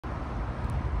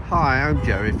Hi, I'm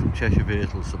Jerry from Cheshire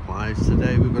Vehicle Supplies.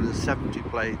 Today we've got a 70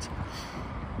 plate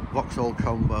Vauxhall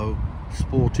Combo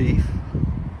Sportif.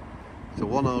 It's a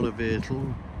one owner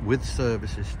vehicle with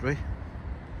service history.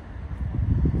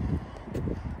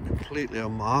 Completely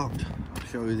unmarked. I'll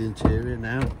show you the interior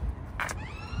now.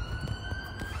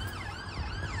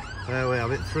 There we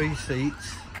have it, 3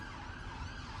 seats.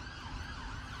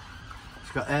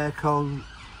 It's got aircon,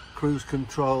 cruise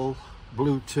control,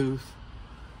 Bluetooth.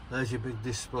 There's your big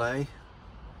display.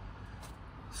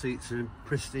 Seats are in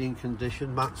pristine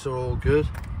condition, mats are all good.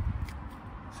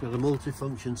 It's got a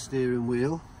multi-function steering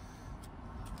wheel.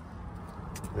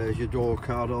 There's your door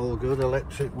card, all good.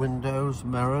 Electric windows,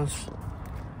 mirrors.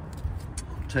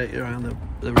 I'll take you around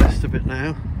the rest of it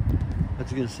now. As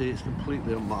you can see, it's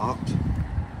completely unmarked.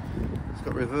 It's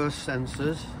got reverse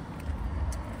sensors.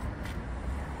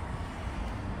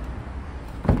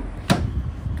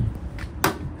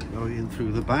 Going in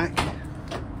through the back.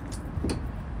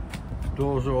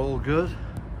 Doors are all good.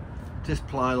 Disc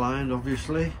ply lined,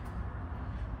 obviously.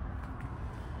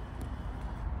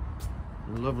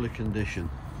 In lovely condition.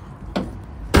 A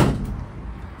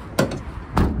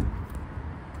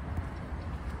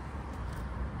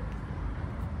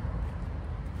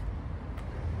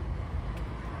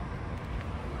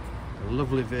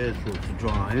lovely vehicle to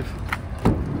drive.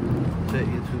 Take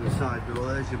you through the side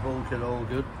door. There's your bulkhead, all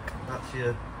good. That's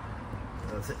your.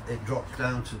 It drops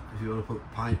down to if you want to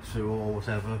put pipes through or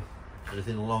whatever,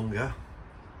 anything longer.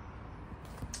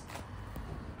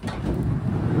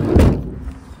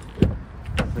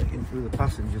 Taking through the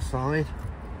passenger side.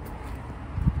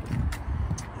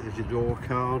 There's your door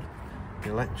card, the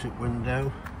electric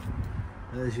window.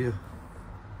 There's your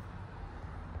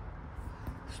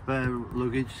spare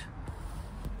luggage.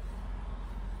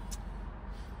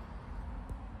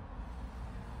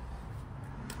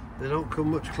 They don't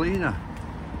come much cleaner.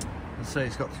 I'd say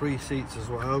it's got 3 seats as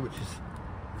well, which is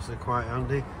obviously quite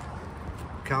handy.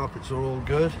 Carpets are all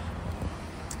good.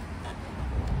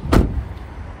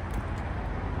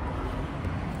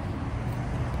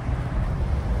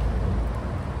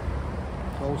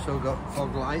 It's also got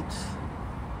fog lights.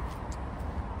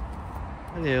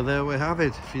 Anyhow, there we have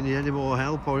it. If you need any more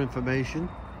help or information,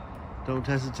 don't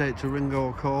hesitate to ring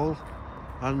or call.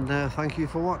 And thank you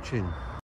for watching.